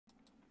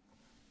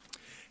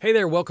Hey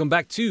there, welcome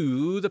back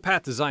to the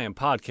Path to Zion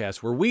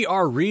podcast, where we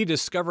are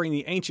rediscovering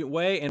the ancient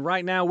way, and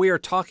right now we are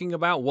talking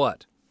about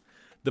what?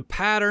 The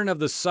pattern of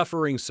the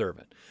suffering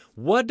servant.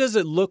 What does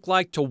it look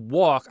like to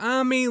walk?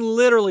 I mean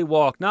literally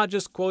walk, not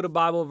just quote a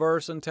Bible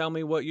verse and tell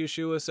me what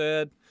Yeshua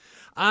said.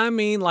 I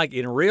mean like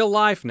in real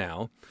life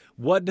now,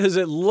 what does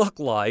it look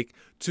like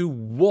to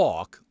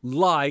walk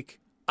like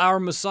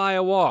our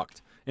Messiah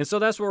walked? And so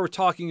that's what we're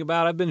talking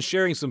about. I've been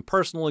sharing some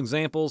personal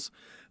examples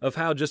of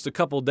how just a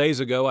couple days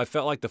ago I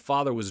felt like the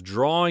Father was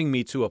drawing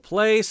me to a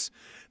place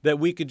that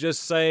we could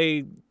just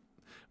say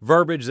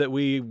verbiage that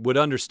we would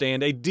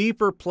understand, a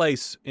deeper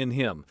place in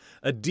Him,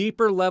 a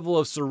deeper level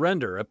of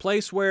surrender, a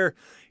place where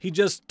He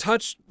just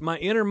touched my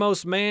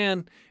innermost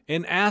man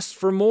and asked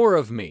for more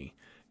of me.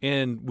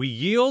 And we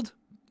yield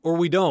or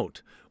we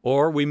don't,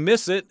 or we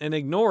miss it and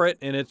ignore it,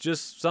 and it's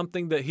just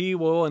something that He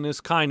will, in His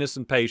kindness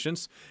and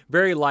patience,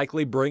 very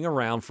likely bring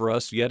around for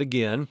us yet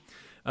again.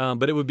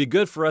 But it would be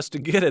good for us to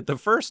get it the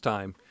first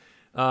time.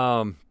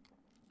 And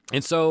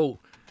so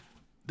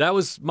that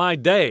was my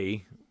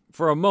day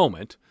for a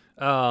moment,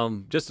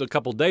 just a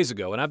couple days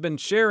ago. And I've been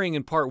sharing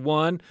in part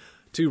one,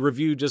 to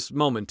review just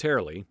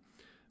momentarily,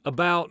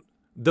 about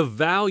the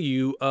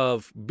value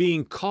of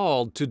being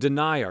called to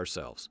deny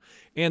ourselves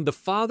and the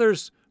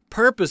Father's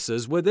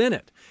purposes within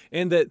it.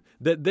 And that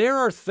there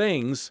are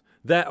things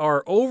that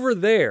are over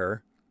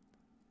there,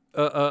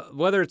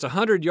 whether it's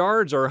 100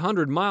 yards or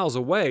 100 miles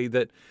away,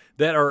 that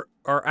are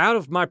out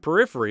of my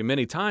periphery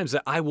many times,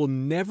 that I will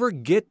never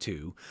get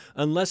to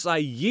unless I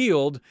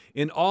yield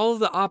in all of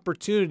the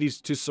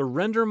opportunities to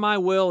surrender my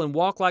will and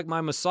walk like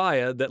my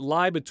Messiah that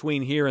lie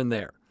between here and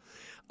there.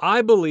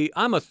 I believe,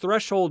 I'm a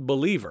threshold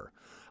believer.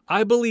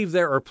 I believe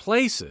there are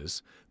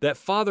places that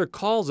Father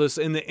calls us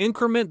in the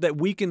increment that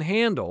we can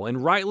handle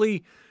and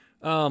rightly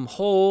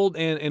hold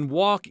and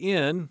walk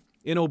in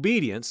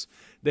obedience,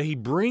 that He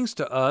brings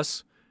to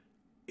us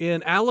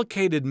in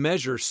allocated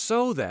measure,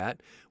 so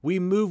that we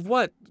move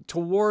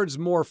towards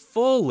more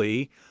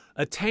fully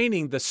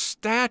attaining the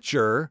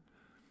stature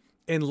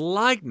and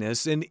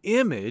likeness and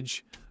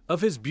image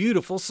of His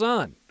beautiful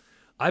Son.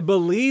 I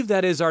believe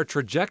that is our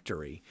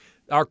trajectory,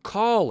 our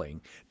calling.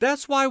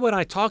 That's why when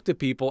I talk to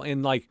people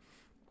and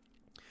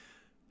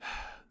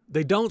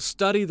they don't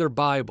study their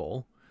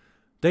Bible,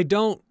 they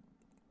don't,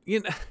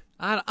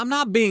 I'm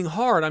not being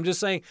hard. I'm just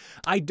saying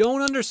I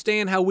don't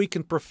understand how we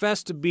can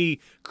profess to be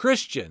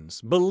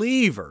Christians,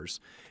 believers,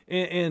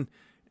 and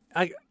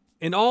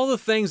all the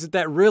things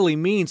that really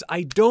means.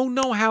 I don't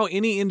know how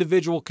any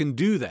individual can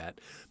do that,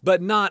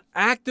 but not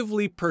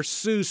actively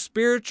pursue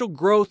spiritual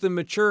growth and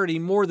maturity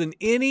more than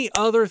any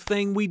other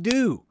thing we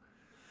do.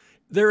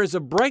 There is a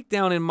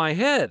breakdown in my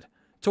head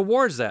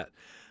towards that.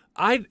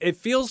 It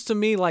feels to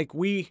me like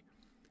we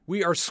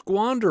are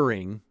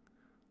squandering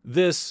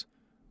this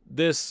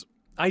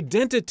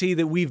identity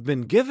that we've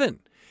been given.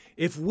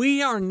 If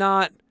we are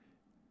not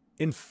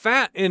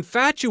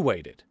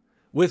infatuated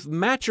with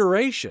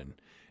maturation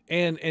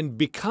and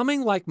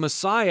becoming like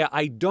Messiah,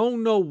 I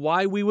don't know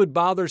why we would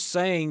bother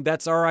saying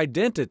that's our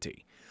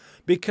identity.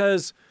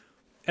 Because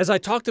as I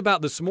talked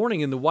about this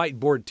morning in the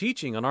whiteboard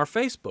teaching on our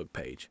Facebook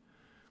page,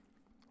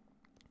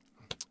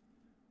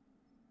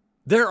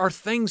 there are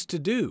things to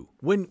do.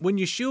 When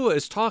Yeshua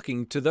is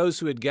talking to those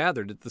who had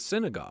gathered at the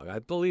synagogue, I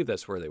believe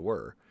that's where they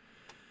were,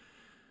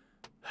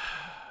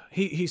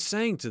 He's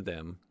saying to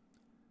them,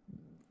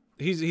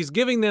 he's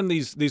giving them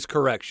these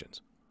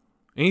corrections,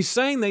 and he's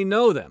saying they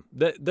know them.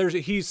 That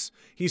he's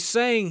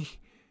saying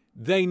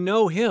they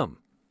know Him,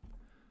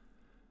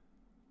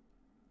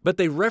 but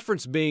they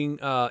reference being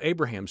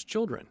Abraham's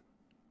children,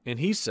 and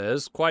he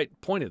says quite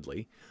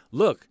pointedly,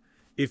 "Look,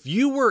 if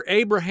you were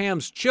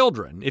Abraham's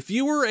children, if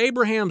you were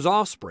Abraham's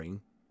offspring,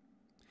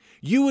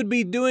 you would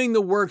be doing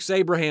the works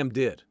Abraham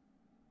did."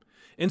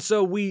 And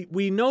so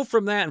we know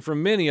from that and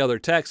from many other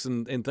texts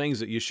and things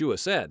that Yeshua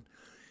said,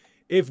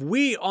 if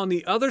we, on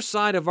the other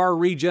side of our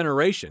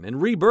regeneration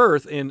and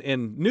rebirth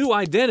and new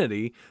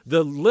identity,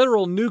 the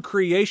literal new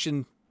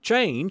creation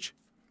change,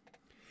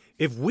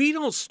 if we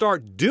don't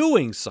start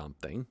doing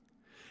something,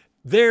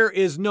 there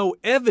is no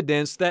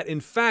evidence that, in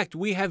fact,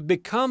 we have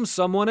become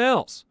someone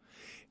else.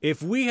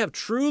 If we have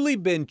truly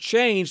been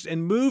changed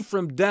and moved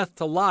from death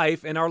to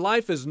life, and our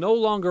life is no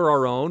longer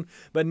our own,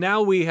 but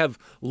now we have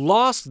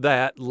lost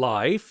that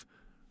life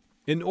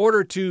in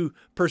order to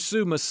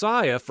pursue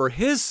Messiah for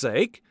His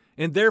sake,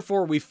 and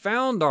therefore we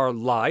found our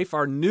life,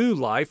 our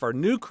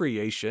new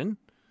creation,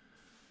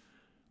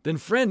 then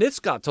friend,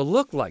 it's got to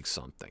look like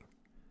something.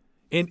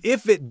 And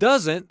if it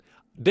doesn't,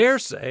 dare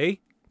say,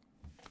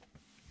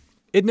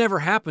 it never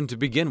happened to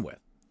begin with.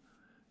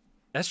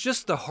 That's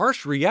just the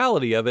harsh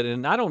reality of it,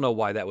 and I don't know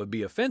why that would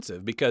be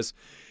offensive, because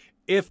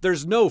if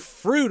there's no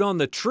fruit on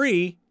the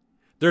tree,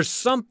 there's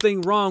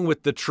something wrong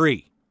with the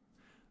tree.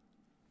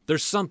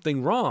 There's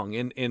something wrong,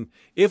 and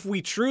if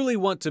we truly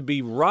want to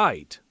be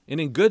right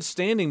and in good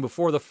standing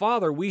before the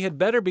Father, we had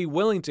better be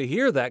willing to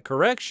hear that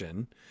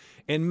correction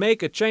and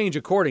make a change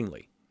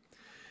accordingly.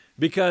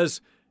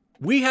 Because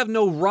we have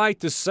no right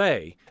to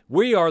say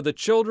We are the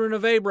children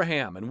of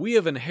Abraham, and we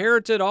have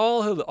inherited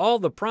all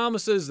the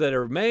promises that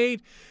are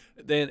made,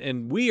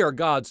 and we are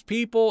God's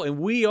people, and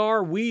we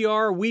have.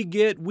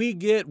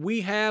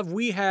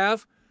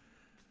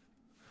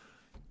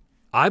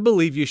 I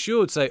believe Yeshua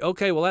would say,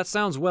 okay, well, that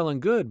sounds well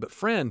and good, but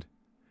friend,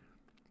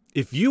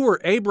 if you were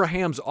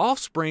Abraham's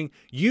offspring,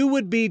 you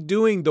would be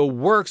doing the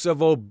works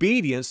of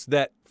obedience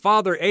that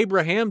Father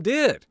Abraham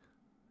did.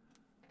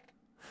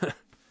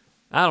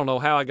 I don't know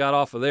how I got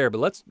off of there,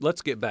 but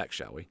let's get back,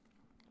 shall we?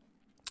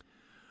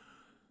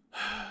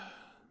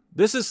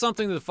 This is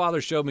something that the Father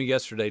showed me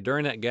yesterday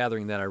during that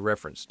gathering that I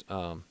referenced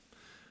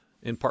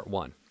in part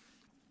 1.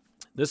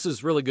 This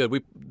is really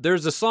good.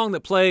 There's a song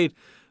that played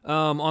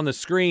on the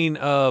screen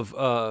of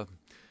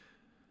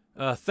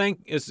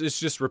it's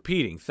just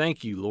repeating,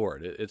 "Thank you,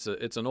 Lord." It's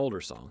an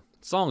older song.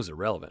 The song's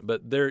irrelevant,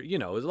 but there,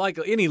 like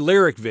any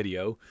lyric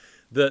video,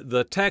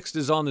 the text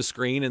is on the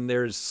screen and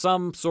there's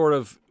some sort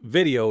of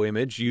video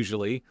image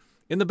usually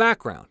in the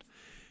background.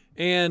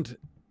 And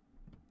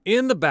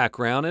in the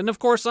background, and of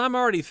course I'm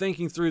already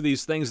thinking through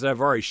these things that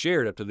I've already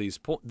shared up to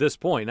this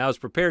point. I was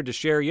prepared to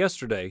share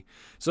yesterday,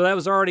 so that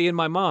was already in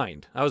my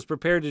mind. I was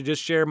prepared to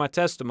just share my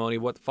testimony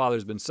of what the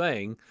Father's been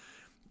saying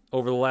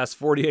over the last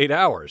 48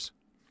 hours.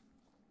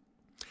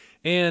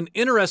 And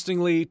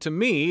interestingly to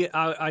me,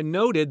 I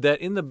noted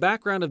that in the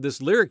background of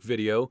this lyric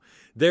video,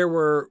 there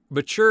were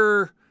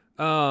mature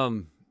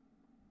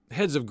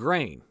heads of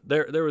grain.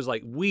 There was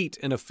like wheat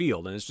in a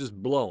field, and it's just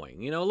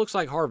blowing. It looks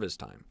like harvest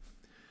time.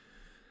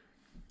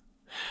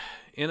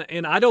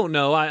 And I don't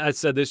know, I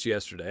said this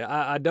yesterday,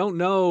 I don't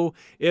know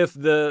if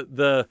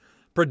the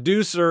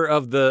producer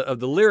of the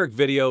lyric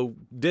video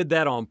did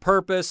that on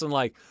purpose, and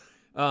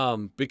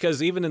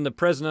because even in the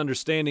present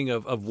understanding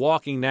of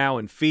walking now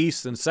in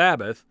feasts and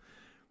Sabbath,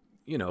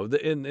 in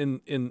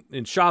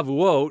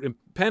Shavuot, in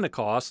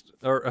Pentecost,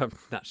 or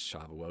not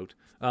Shavuot,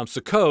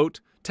 Sukkot,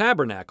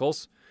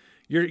 Tabernacles,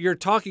 you're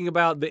talking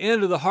about the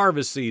end of the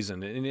harvest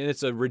season, and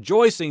it's a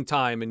rejoicing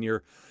time, and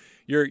you're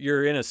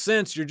in a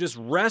sense, you're just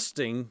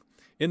resting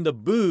in the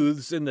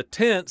booths, in the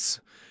tents,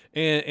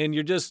 and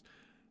you're just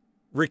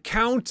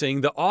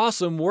recounting the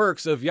awesome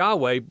works of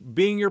Yahweh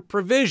being your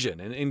provision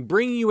and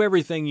bringing you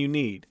everything you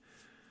need,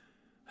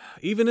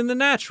 even in the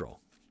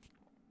natural.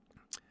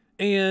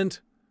 And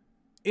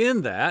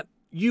in that,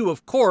 you,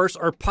 of course,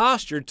 are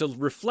postured to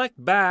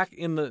reflect back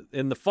in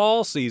the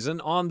fall season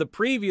on the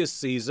previous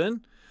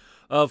season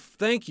of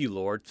thank you,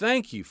 Lord.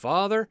 Thank you,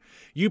 Father.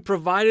 You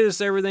provided us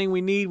everything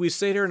we need. We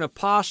sit here in a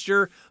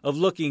posture of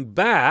looking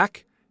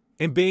back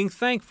and being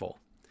thankful.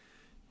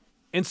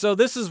 And so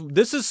this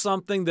is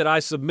something that I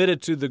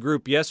submitted to the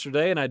group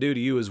yesterday, and I do to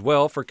you as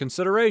well for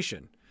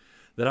consideration,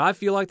 that I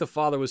feel like the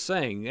Father was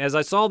saying, as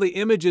I saw the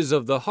images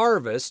of the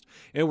harvest,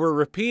 and we're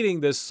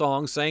repeating this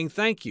song saying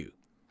thank you.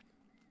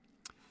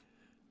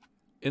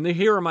 And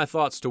here are my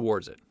thoughts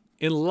towards it.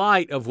 In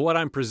light of what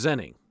I'm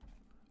presenting,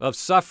 of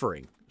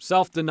suffering,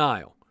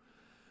 self-denial,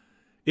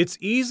 it's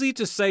easy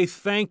to say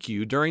thank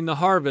you during the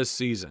harvest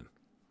season.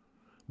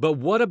 But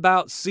what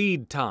about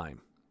seed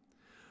time?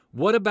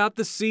 What about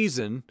the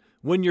season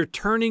when you're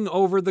turning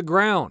over the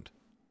ground?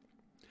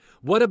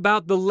 What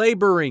about the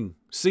laboring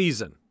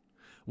season?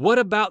 What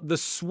about the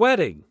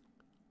sweating?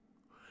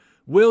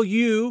 Will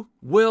you,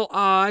 will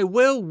I,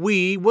 will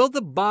we, will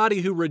the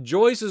body who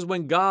rejoices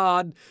when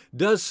God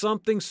does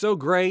something so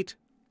great,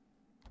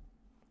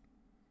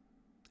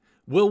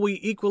 will we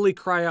equally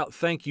cry out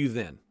thank you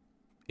then?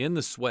 In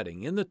the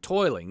sweating, in the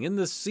toiling, in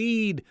the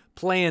seed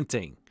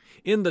planting,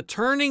 in the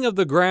turning of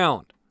the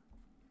ground.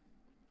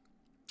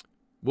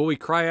 Will we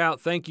cry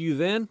out thank you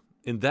then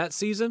in that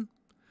season?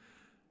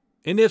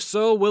 And if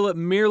so, will it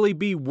merely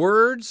be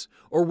words,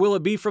 or will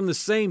it be from the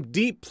same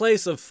deep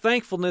place of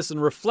thankfulness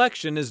and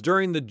reflection as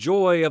during the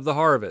joy of the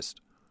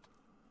harvest?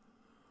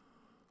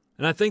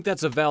 And I think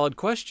that's a valid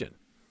question.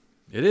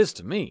 It is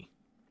to me.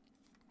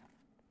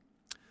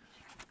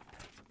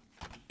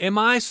 Am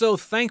I so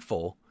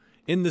thankful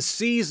in the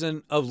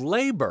season of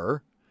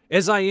labor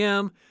as I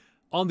am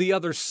on the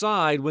other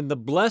side when the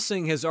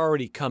blessing has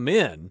already come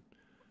in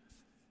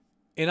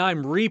and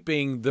I'm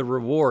reaping the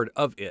reward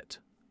of it?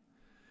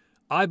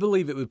 I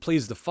believe it would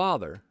please the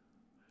Father,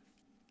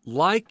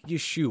 like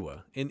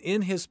Yeshua and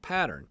in his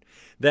pattern,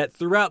 that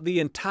throughout the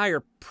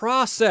entire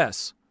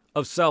process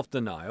of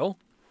self-denial,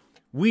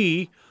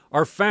 we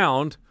are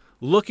found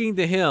looking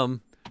to him,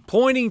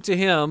 pointing to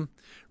him,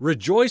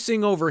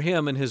 rejoicing over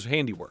him and his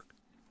handiwork.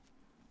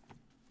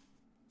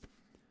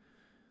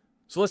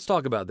 So let's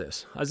talk about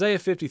this. Isaiah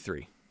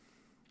 53.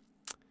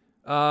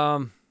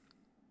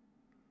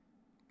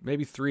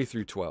 Maybe 3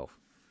 through 12.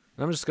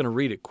 And I'm just going to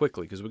read it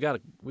quickly because we've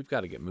got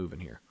to get moving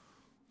here.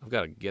 I've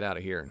got to get out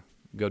of here and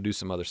go do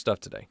some other stuff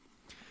today.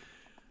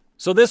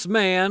 So this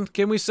man,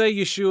 can we say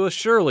Yeshua?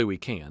 Surely we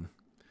can.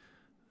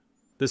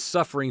 This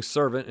suffering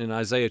servant in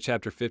Isaiah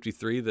chapter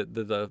 53 that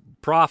the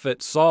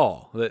prophet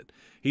saw, that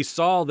he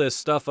saw this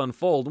stuff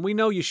unfold. And we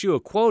know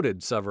Yeshua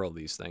quoted several of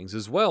these things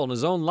as well in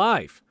his own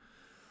life.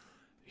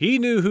 He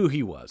knew who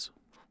he was.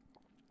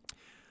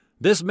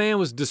 This man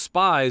was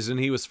despised and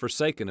he was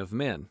forsaken of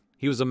men.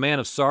 He was a man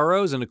of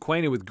sorrows and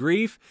acquainted with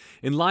grief,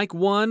 and like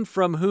one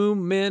from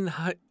whom men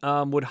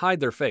would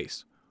hide their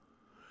face.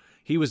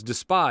 He was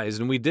despised,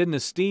 and we didn't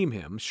esteem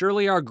him.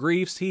 Surely our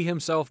griefs he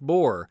himself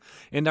bore,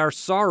 and our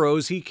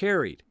sorrows he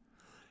carried.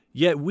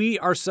 Yet we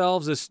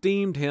ourselves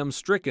esteemed him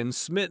stricken,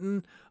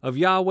 smitten of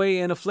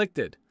Yahweh, and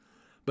afflicted.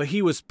 But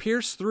he was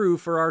pierced through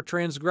for our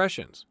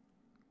transgressions.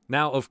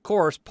 Now, of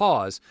course,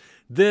 pause.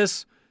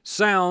 This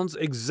sounds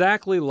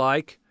exactly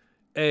like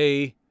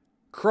a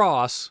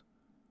cross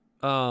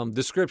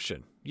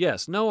description.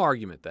 Yes, no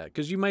argument that,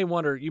 because you may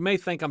wonder, you may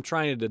think I'm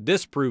trying to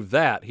disprove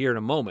that here in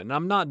a moment, and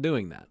I'm not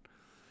doing that.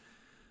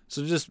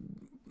 So just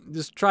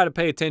try to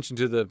pay attention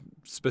to the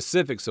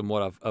specifics of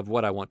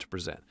what I want to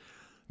present.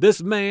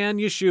 This man,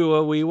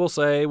 Yeshua, we will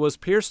say, was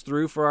pierced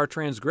through for our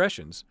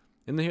transgressions.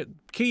 And the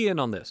key in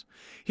on this.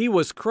 He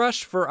was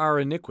crushed for our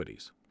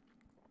iniquities.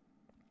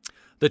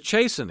 The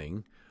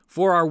chastening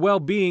for our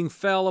well-being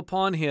fell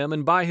upon him,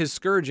 and by his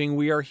scourging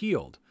we are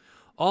healed.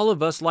 All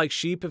of us like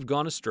sheep have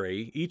gone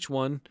astray, each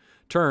one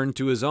turned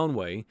to his own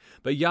way,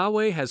 but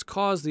Yahweh has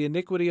caused the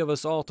iniquity of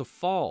us all to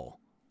fall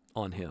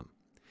on him.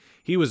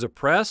 He was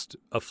oppressed,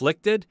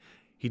 afflicted.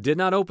 He did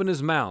not open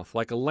his mouth,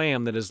 like a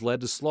lamb that is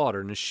led to slaughter,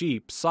 and a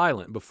sheep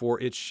silent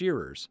before its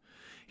shearers.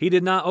 He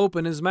did not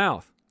open his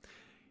mouth.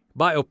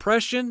 By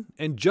oppression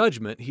and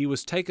judgment he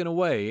was taken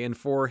away, and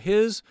for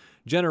his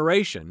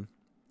generation,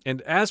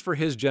 and as for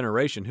his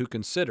generation who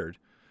considered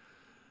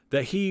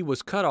that he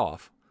was cut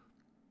off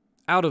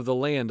out of the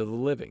land of the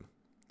living.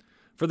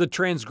 For the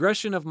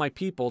transgression of my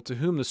people to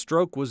whom the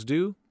stroke was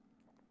due,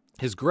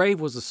 his grave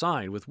was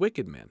assigned with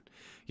wicked men,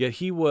 yet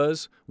he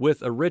was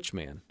with a rich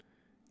man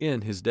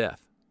in his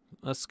death.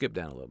 Let's skip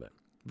down a little bit.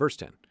 Verse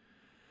 10.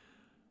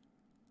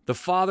 The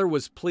Father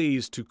was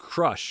pleased to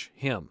crush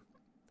him,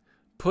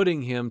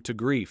 putting him to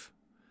grief.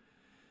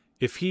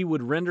 If he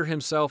would render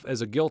himself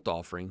as a guilt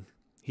offering,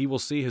 he will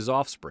see his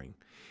offspring.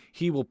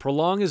 He will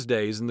prolong his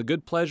days, and the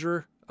good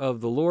pleasure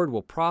of the Lord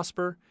will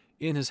prosper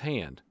in his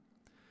hand.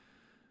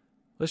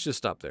 Let's just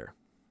stop there.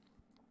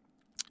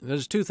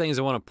 There's two things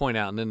I want to point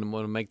out, and then I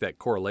want to make that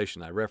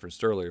correlation I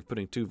referenced earlier,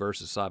 putting two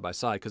verses side by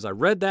side, because I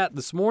read that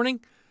this morning.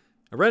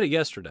 I read it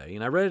yesterday,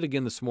 and I read it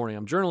again this morning.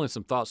 I'm journaling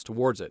some thoughts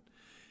towards it.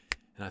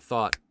 And I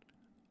thought,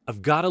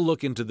 I've got to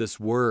look into this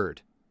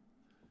word.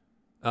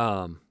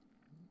 The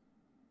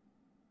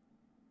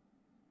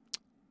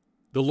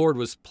Lord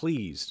was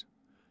pleased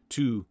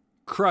to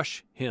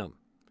crush him.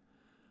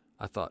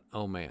 I thought,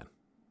 oh man,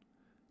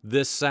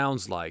 this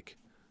sounds like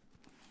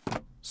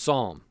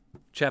Psalm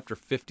chapter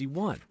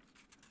 51.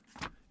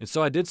 And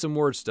so I did some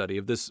word study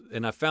of this,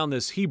 and I found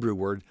this Hebrew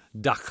word,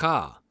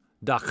 dakah.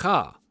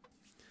 Dakah.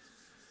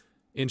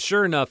 And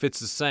sure enough, it's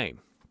the same.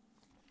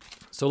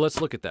 So let's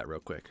look at that real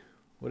quick.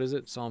 What is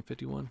it? Psalm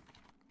 51?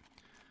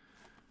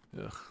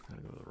 Ugh,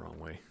 gotta go the wrong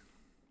way.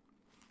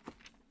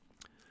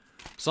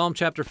 Psalm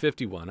chapter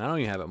 51. I don't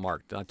even have it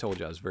marked. I told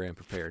you I was very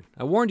unprepared.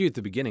 I warned you at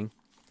the beginning.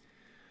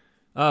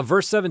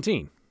 Verse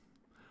 17.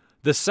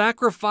 The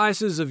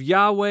sacrifices of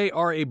Yahweh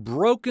are a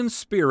broken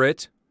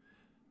spirit,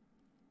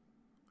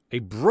 a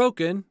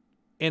broken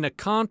and a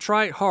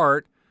contrite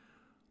heart,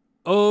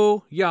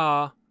 O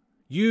Yah,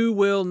 you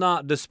will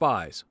not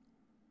despise.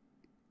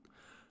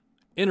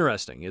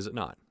 Interesting, is it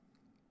not?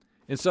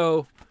 And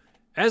so,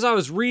 as I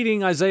was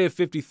reading Isaiah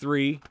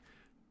 53,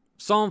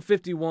 Psalm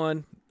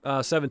 51,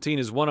 17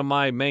 is one of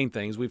my main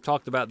things. We've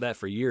talked about that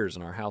for years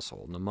in our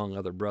household and among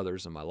other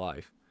brothers in my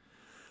life.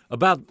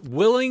 About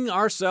willing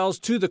ourselves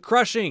to the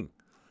crushing,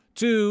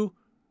 to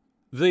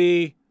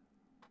the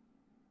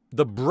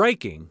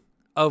breaking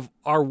of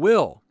our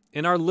will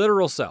in our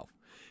literal self.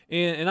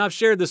 And I've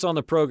shared this on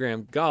the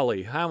program,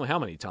 golly, how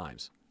many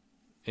times?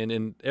 And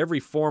in every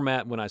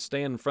format, when I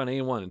stand in front of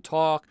anyone and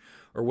talk,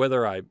 or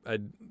whether I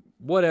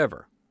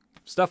whatever,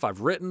 stuff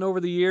I've written over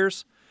the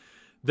years,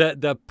 that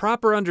the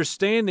proper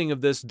understanding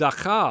of this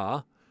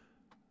dakah,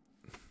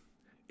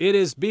 it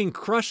is being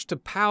crushed to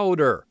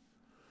powder.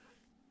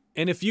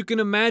 And if you can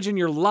imagine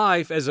your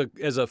life as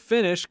a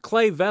finished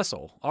clay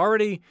vessel,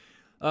 already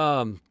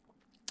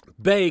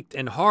baked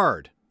and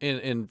hard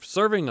and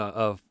serving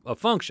a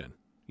function,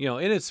 you know,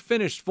 in its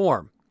finished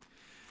form.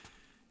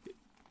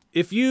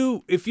 If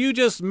you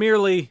just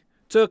merely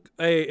took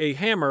a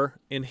hammer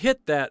and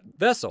hit that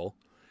vessel,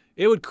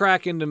 it would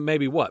crack into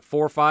maybe what,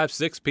 4, 5,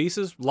 6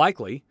 pieces,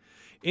 likely,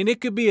 and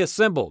it could be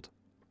assembled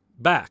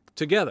back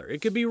together.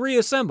 It could be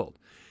reassembled.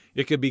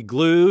 It could be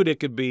glued. It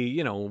could be,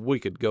 you know, we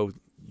could go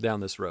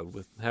down this road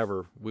with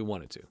however we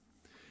wanted to.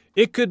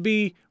 It could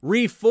be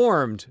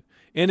reformed,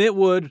 and it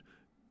would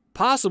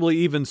possibly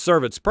even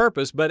serve its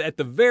purpose, but at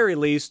the very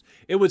least,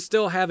 it would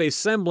still have a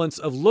semblance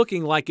of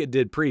looking like it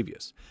did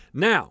previous.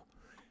 Now,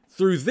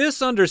 through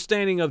this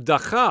understanding of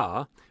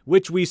dakah,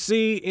 which we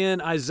see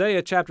in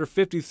Isaiah chapter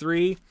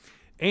 53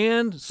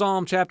 and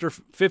Psalm chapter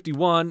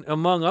 51,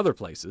 among other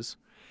places,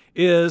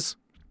 is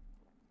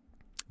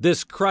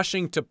this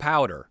crushing to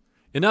powder.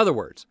 In other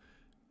words,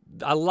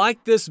 I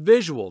like this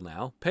visual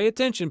now. Pay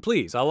attention,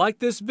 please. I like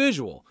this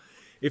visual.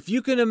 If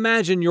you can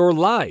imagine your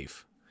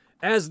life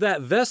as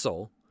that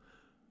vessel,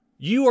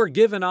 You are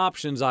given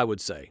options, I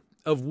would say,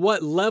 of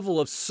what level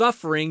of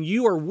suffering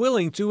you are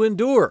willing to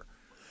endure.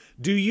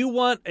 Do you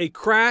want a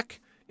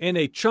crack and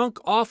a chunk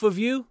off of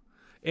you,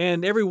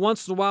 and every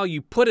once in a while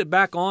you put it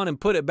back on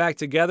and put it back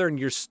together, and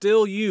you're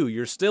still you.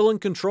 You're still in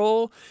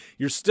control.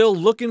 You're still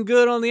looking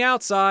good on the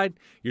outside.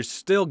 You're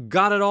still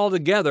got it all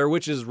together,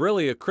 which is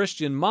really a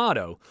Christian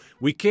motto.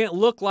 We can't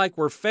look like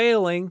we're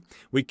failing.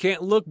 We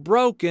can't look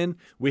broken.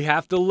 We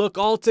have to look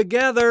all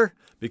together,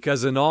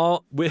 because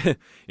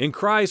in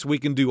Christ we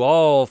can do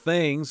all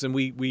things, and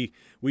we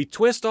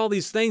twist all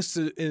these things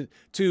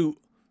to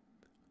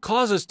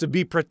cause us to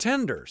be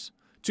pretenders,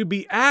 to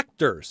be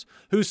actors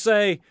who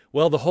say,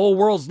 well, the whole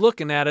world's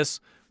looking at us.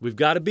 We've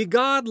got to be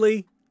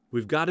godly.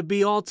 We've got to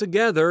be all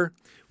together.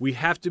 We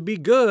have to be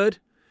good.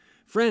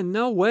 Friend,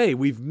 no way.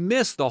 We've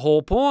missed the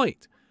whole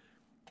point.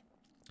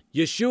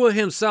 Yeshua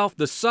himself,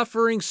 the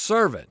suffering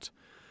servant,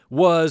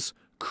 was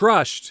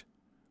crushed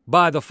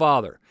by the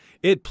Father.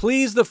 It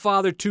pleased the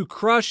Father to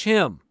crush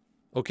him.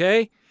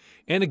 Okay?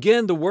 And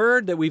again, the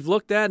word that we've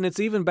looked at, and it's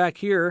even back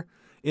here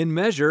in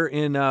measure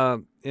in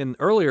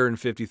earlier in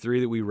 53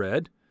 that we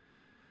read,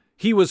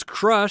 he was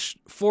crushed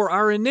for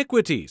our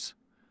iniquities.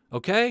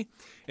 Okay?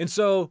 And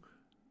so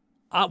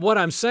what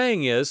I'm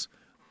saying is,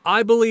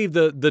 I believe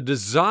the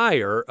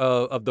desire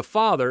of the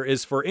Father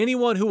is for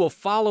anyone who will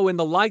follow in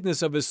the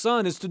likeness of his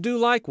Son is to do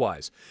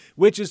likewise,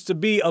 which is to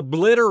be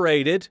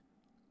obliterated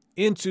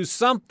into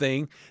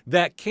something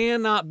that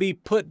cannot be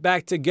put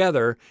back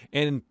together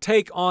and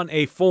take on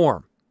a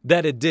form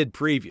that it did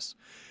previous.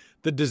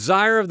 The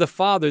desire of the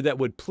Father that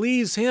would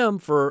please him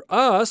for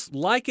us,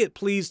 like it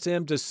pleased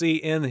him to see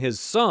in his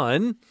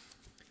Son,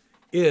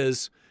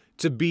 is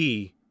to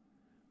be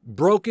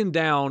broken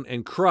down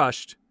and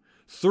crushed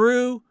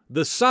through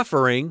the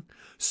suffering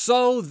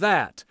so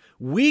that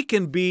we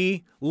can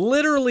be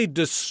literally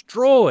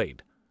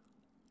destroyed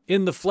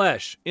in the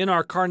flesh, in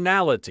our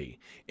carnality,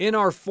 in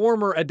our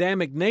former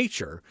Adamic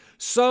nature,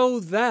 so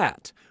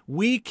that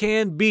we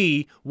can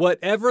be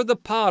whatever the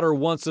potter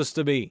wants us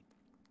to be.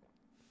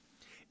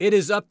 It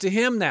is up to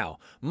him now.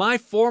 My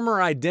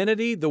former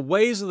identity, the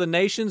ways of the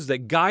nations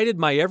that guided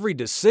my every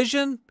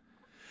decision,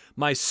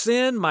 my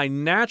sin, my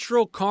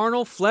natural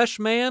carnal flesh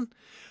man,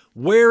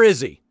 where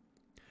is he?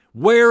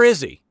 Where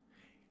is he?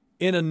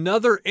 In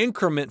another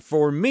increment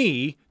for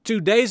me, 2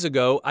 days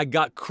ago, I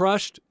got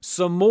crushed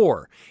some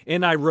more.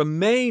 And I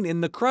remain in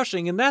the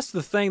crushing. And that's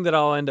the thing that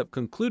I'll end up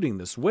concluding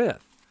this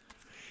with,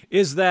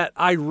 is that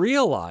I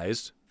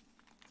realized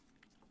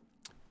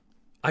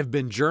I've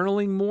been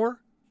journaling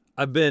more.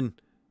 I've been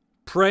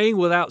praying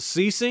without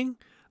ceasing.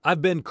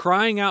 I've been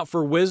crying out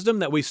for wisdom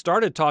that we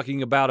started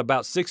talking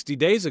about 60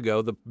 days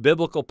ago, the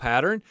biblical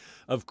pattern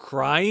of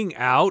crying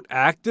out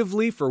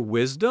actively for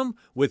wisdom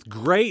with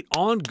great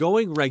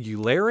ongoing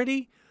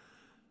regularity.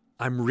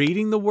 I'm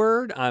reading the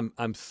Word.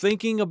 I'm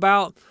thinking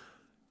about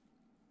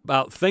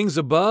things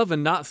above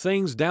and not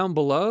things down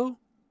below.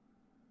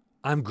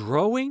 I'm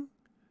growing.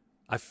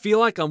 I feel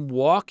like I'm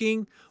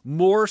walking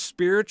more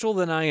spiritual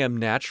than I am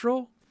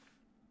natural.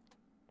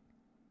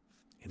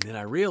 And then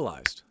I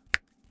realized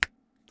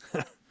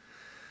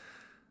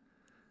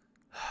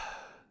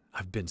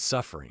I've been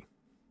suffering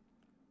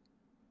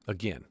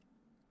again.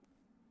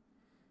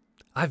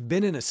 I've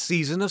been in a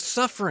season of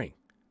suffering,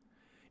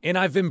 and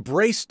I've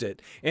embraced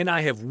it, and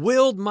I have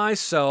willed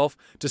myself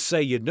to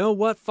say, you know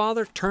what,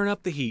 Father, turn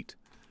up the heat.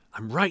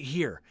 I'm right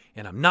here,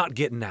 and I'm not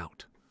getting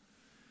out.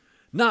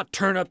 Not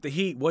turn up the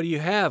heat. What do you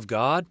have,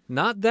 God?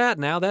 Not that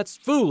now. That's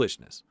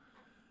foolishness.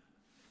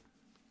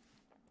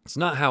 It's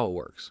not how it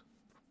works.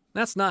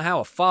 That's not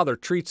how a father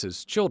treats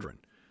his children.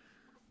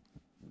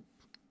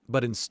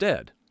 But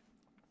instead,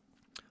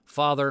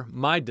 Father,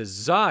 my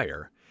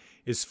desire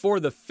is for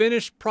the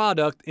finished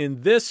product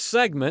in this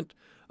segment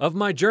of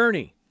my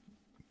journey.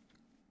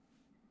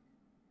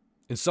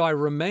 And so I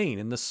remain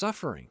in the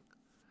suffering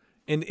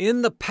and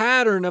in the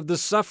pattern of the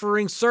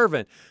suffering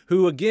servant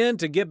who, again,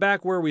 to get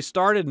back where we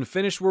started and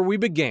finish where we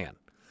began,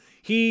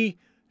 he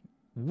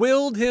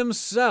willed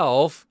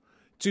himself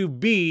to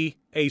be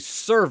a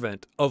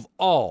servant of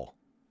all.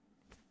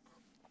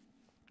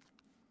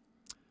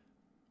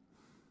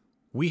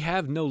 We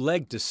have no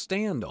leg to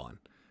stand on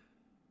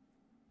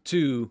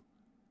to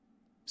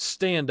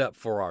stand up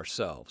for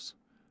ourselves.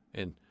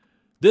 And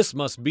this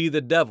must be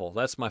the devil.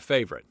 That's my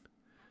favorite.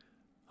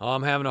 Oh,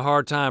 I'm having a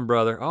hard time,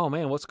 brother. Oh,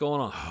 man, what's going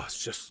on? Oh,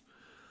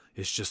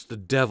 it's just the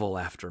devil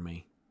after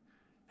me.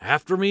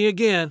 After me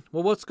again.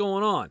 Well, what's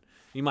going on?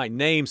 You might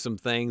name some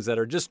things that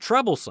are just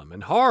troublesome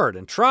and hard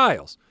and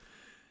trials.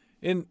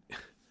 And,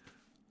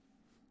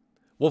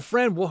 well,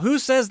 friend, who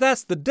says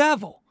that's the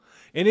devil?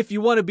 And if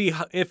you want to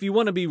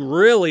be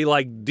really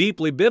like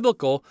deeply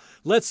biblical,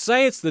 let's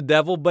say it's the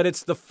devil, but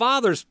it's the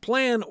Father's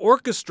plan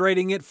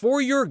orchestrating it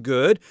for your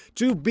good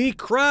to be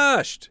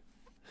crushed.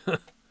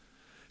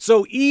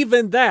 So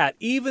even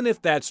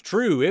if that's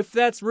true, if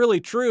that's really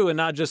true and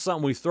not just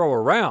something we throw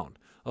around,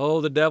 oh,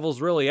 the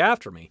devil's really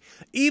after me.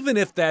 Even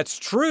if that's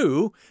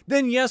true,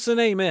 then yes and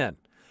amen.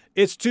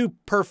 It's to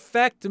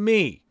perfect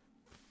me.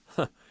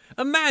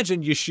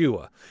 Imagine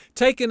Yeshua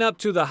taken up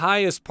to the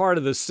highest part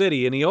of the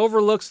city, and he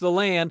overlooks the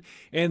land,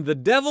 and the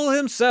devil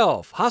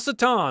himself,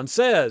 Hasatan,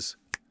 says,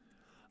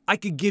 I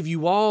could give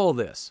you all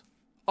this,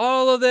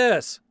 all of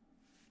this.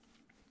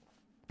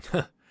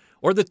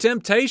 Or the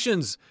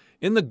temptations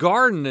in the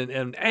garden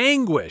and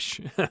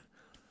anguish.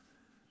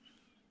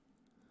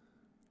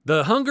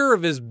 The hunger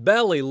of his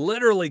belly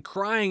literally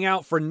crying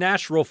out for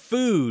natural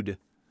food.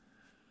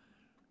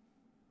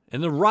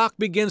 And the rock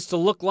begins to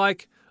look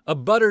like a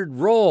buttered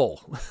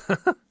roll.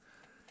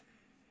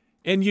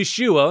 And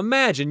Yeshua,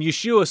 imagine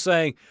Yeshua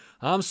saying,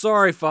 I'm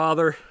sorry,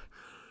 Father.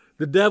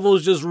 The devil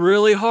is just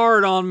really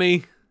hard on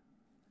me.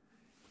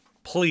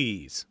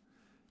 Please.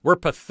 We're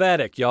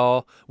pathetic,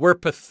 y'all. We're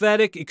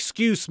pathetic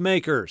excuse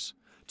makers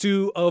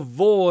to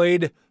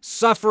avoid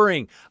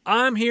suffering.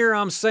 I'm here,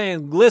 I'm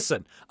saying,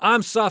 listen,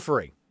 I'm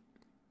suffering.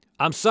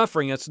 I'm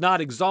suffering. It's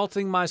not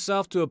exalting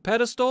myself to a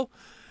pedestal.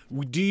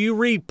 Do you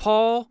read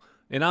Paul?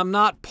 And I'm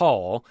not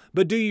Paul,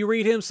 but do you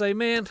read him say,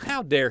 man,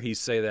 how dare he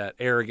say that,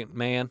 arrogant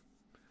man?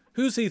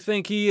 Who's he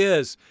think he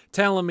is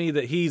telling me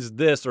that he's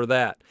this or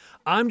that?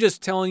 I'm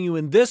just telling you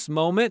in this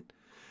moment,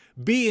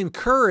 be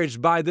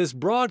encouraged by this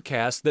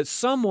broadcast that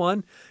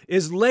someone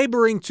is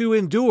laboring to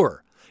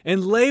endure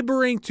and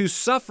laboring to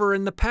suffer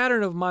in the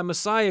pattern of my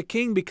Messiah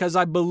King, because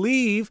I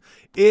believe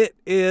it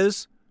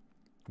is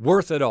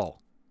worth it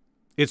all.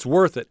 It's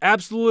worth it,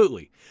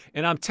 absolutely.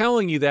 And I'm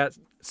telling you that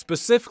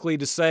specifically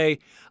to say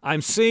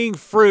I'm seeing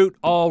fruit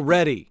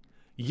already,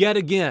 yet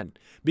again,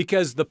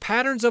 because the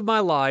patterns of my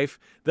life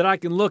that I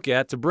can look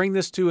at to bring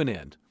this to an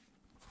end,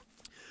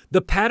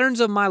 the patterns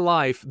of my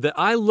life that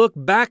I look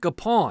back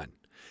upon,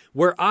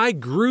 where I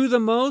grew the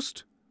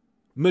most,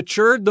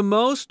 matured the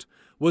most,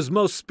 was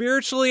most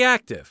spiritually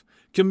active,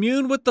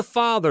 communed with the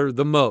Father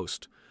the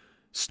most,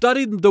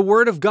 studied the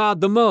Word of God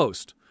the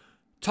most,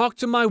 talked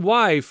to my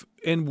wife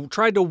and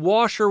tried to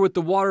wash her with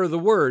the water of the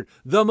Word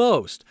the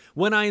most,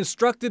 when I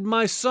instructed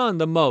my son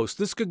the most,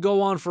 this could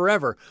go on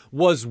forever,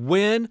 was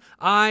when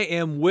I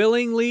am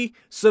willingly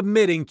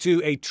submitting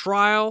to a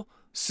trial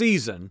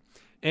season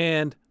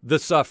and the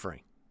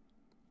suffering.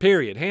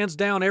 Period. Hands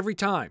down every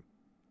time.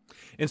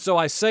 And so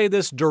I say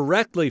this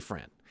directly,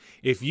 friend.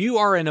 If you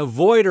are an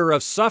avoider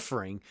of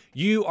suffering,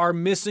 you are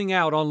missing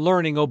out on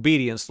learning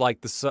obedience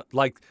like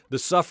the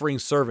suffering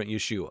servant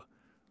Yeshua.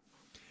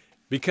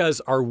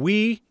 Because are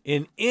we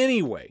in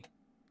any way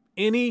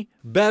any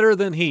better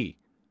than he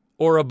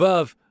or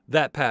above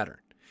that pattern?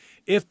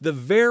 If the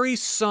very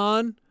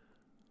Son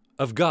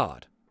of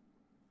God,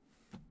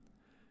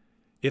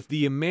 if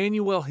the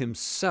Emmanuel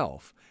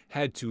himself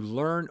had to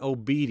learn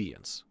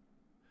obedience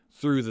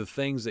through the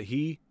things that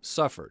he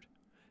suffered,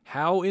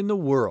 how in the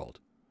world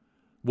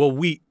will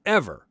we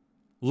ever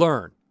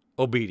learn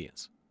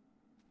obedience?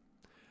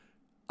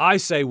 I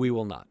say we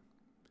will not.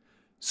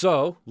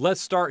 So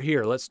let's start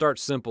here. Let's start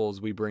simple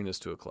as we bring this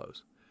to a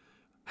close.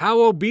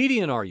 How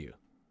obedient are you?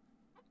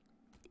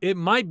 It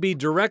might be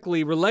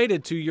directly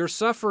related to your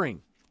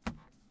suffering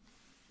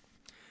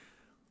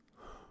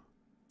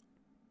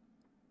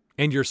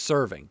and your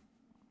serving.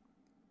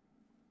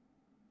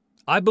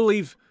 I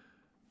believe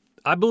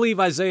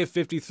Isaiah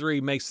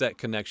 53 makes that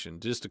connection,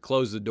 just to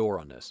close the door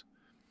on this.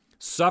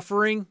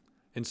 Suffering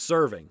and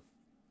serving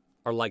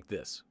are like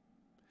this.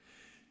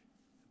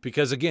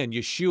 Because again,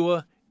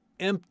 Yeshua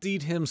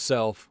emptied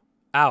himself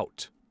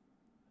out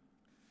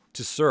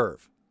to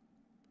serve.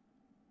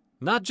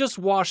 Not just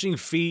washing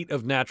feet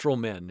of natural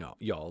men, no,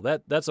 y'all.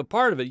 That's a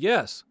part of it,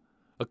 yes.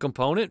 A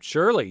component,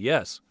 surely,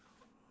 yes.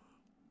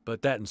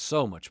 But that and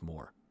so much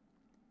more.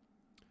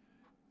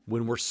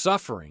 When we're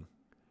suffering,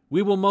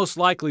 we will most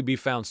likely be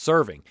found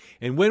serving.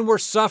 And when we're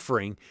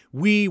suffering,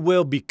 we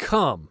will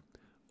become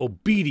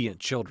obedient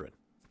children.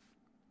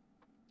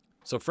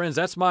 So friends,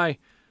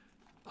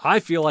 I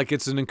feel like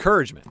it's an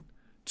encouragement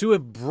to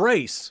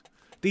embrace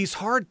these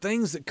hard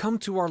things that come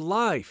to our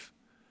life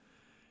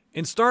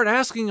and start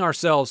asking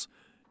ourselves,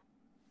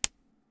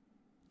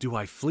 do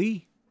I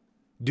flee?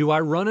 Do I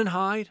run and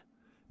hide?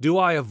 Do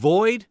I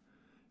avoid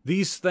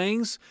these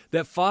things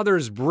that Father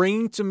is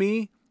bringing to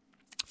me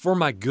for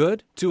my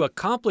good, to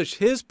accomplish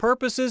his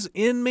purposes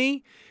in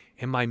me?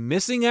 Am I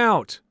missing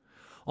out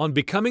on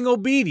becoming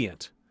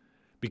obedient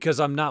because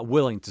I'm not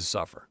willing to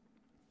suffer?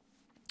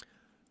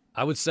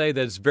 I would say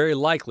that it's very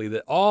likely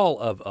that all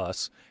of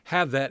us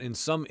have that in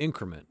some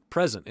increment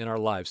present in our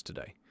lives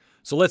today.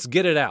 So let's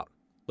get it out.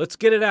 Let's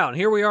get it out. And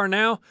here we are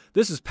now.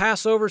 This is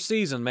Passover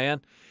season,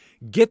 man.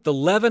 Get the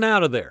leaven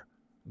out of there.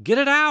 Get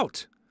it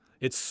out.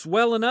 It's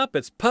swelling up.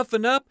 It's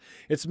puffing up.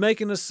 It's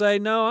making us say,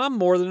 no, I'm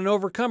more than an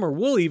overcomer.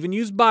 We'll even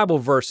use Bible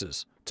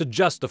verses to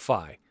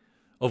justify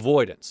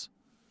avoidance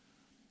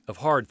of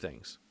hard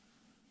things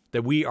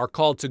that we are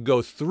called to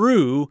go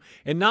through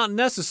and not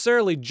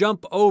necessarily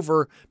jump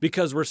over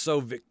because we're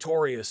so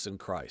victorious in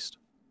Christ.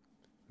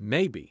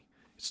 Maybe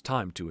it's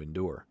time to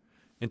endure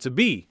and to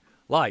be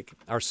like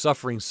our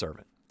suffering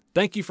servant.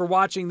 Thank you for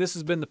watching. This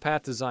has been the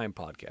Path to Zion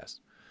podcast.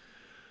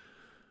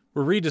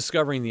 We're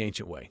rediscovering the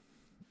ancient way.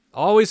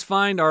 Always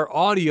find our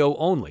audio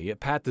only at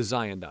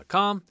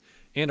pathtozion.com.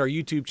 and our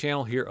YouTube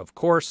channel here, of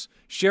course.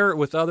 Share it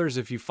with others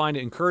if you find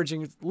it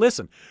encouraging.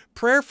 Listen,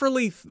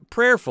 prayerfully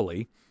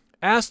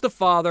ask the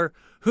Father,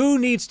 who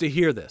needs to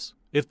hear this?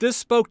 If this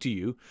spoke to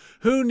you,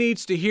 who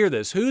needs to hear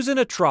this? Who's in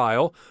a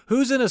trial?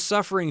 Who's in a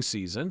suffering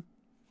season?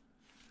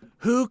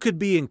 Who could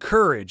be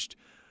encouraged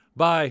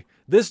by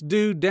this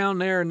dude down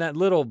there in that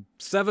little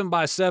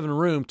 7x7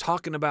 room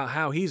talking about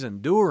how he's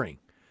enduring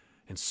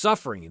and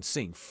suffering and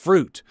seeing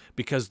fruit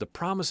because the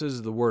promises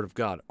of the Word of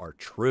God are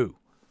true?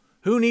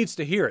 Who needs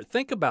to hear it?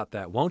 Think about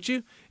that, won't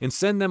you? And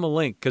send them a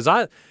link, because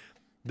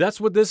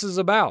that's what this is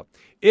about.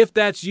 If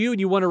that's you and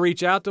you want to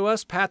reach out to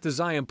us,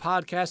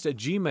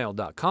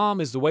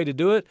 pathtozionpodcast@gmail.com is the way to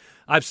do it.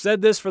 I've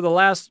said this for the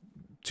last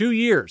 2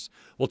 years.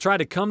 We'll try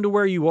to come to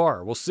where you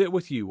are. We'll sit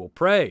with you. We'll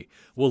pray.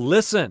 We'll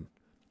listen.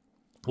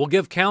 We'll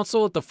give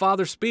counsel if the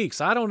Father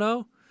speaks. I don't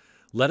know.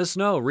 Let us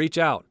know. Reach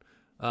out.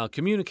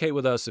 Communicate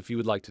with us if you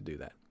would like to do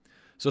that.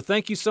 So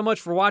thank you so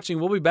much for watching.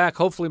 We'll be back.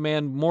 Hopefully,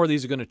 man, more of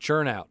these are going to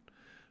churn out.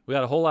 We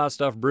got a whole lot of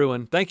stuff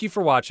brewing. Thank you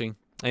for watching.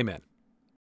 Amen.